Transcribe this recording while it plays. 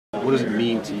What does it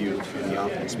mean to you in the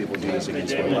offense to be able to do this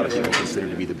against what a lot of people consider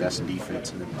to be the best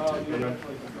defense in the Big Ten?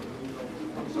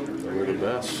 We're the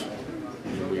best.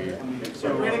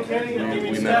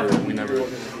 We never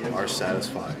are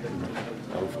satisfied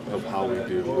of how we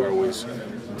do. We're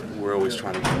always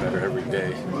trying to get better every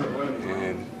day,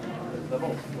 and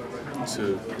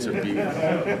to be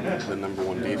the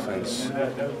 #1 defense,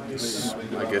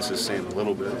 I guess is saying a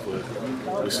little bit,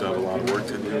 but we still have a lot of work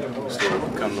to do. We still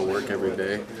come to work every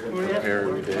day, prepare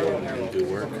every day, and do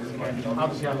work.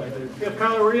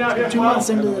 2 months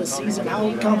into the season,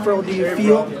 how comfortable do you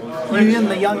feel, you and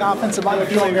the young offensive line,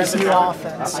 feel in this new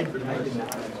offense?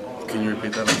 Can you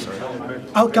repeat that? I'm sorry.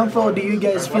 How comfortable do you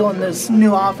guys feel in this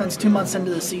new offense 2 months into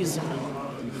the season?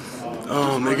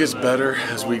 It gets better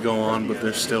as we go on, but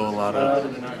there's still a lot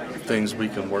of things we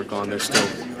can work on. There's still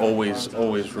always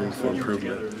room for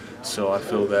improvement. So I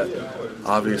feel that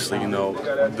obviously,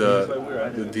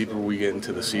 the deeper we get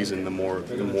into the season, the more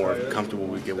comfortable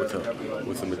we get with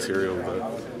the material,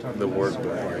 the work.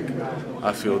 But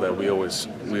I feel that we always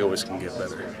can get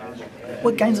better.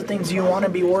 What kinds of things do you want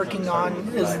to be working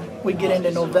on as we get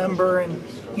into November and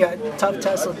you got tough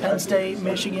tests with Penn State,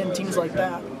 Michigan, teams like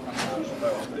that?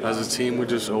 As a team, we're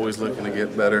just always looking to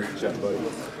get better,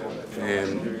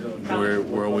 and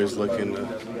we're always looking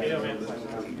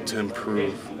to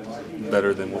improve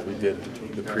better than what we did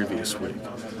the previous week.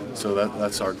 So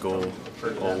that's our goal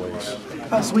always.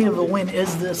 How sweet of a win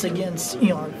is this against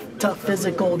tough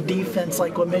physical defense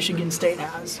like what Michigan State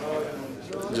has?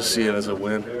 Just see it as a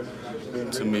win.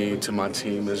 To me, to my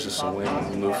team, it's just a win.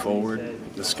 We move forward.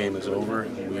 This game is over.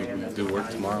 We do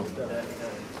work tomorrow.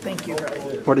 Thank you.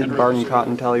 What did Barton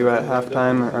Cotton tell you at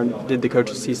halftime, or did the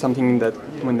coaches see something that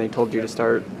when they told you to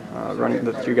start running,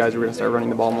 that you guys were going to start running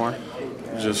the ball more?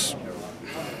 Just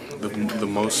the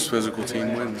most physical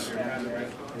team wins.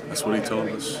 That's what he told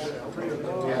us.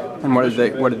 And what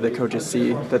did the coaches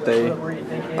see? That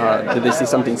did they see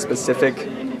something specific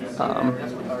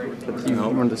that you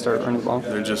wanted to start running the ball?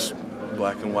 They're just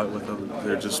black and white with them.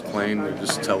 They're just plain. They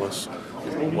just tell us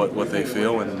what they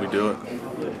feel, and we do it.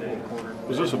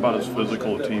 Was this about as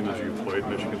physical a team as you played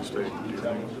Michigan State? Do you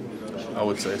think? I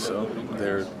would say so.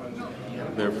 They're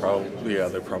probably the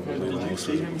most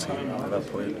physical team that I've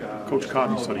played. Coach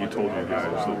Cotton said he told you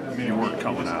guys that you weren't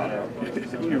coming out.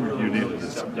 you needed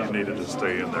to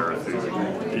stay in there, I think,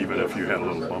 even if you had a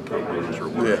little bump or bruise or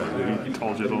whatever. Yeah. He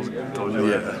told you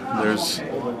that? Yeah. There's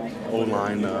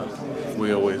O-line.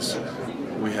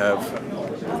 We have.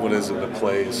 What is it? The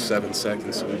play is 7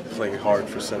 seconds. So we play hard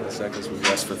for 7 seconds. We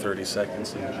rest for 30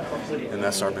 seconds, and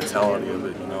that's our mentality of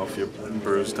it. If you're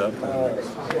bruised up,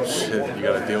 shit, you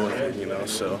got to deal with it.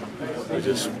 So we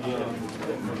just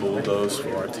bulldoze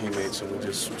for our teammates, and we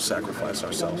just sacrifice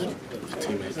ourselves for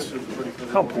teammates.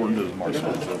 How important is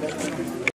Marcel?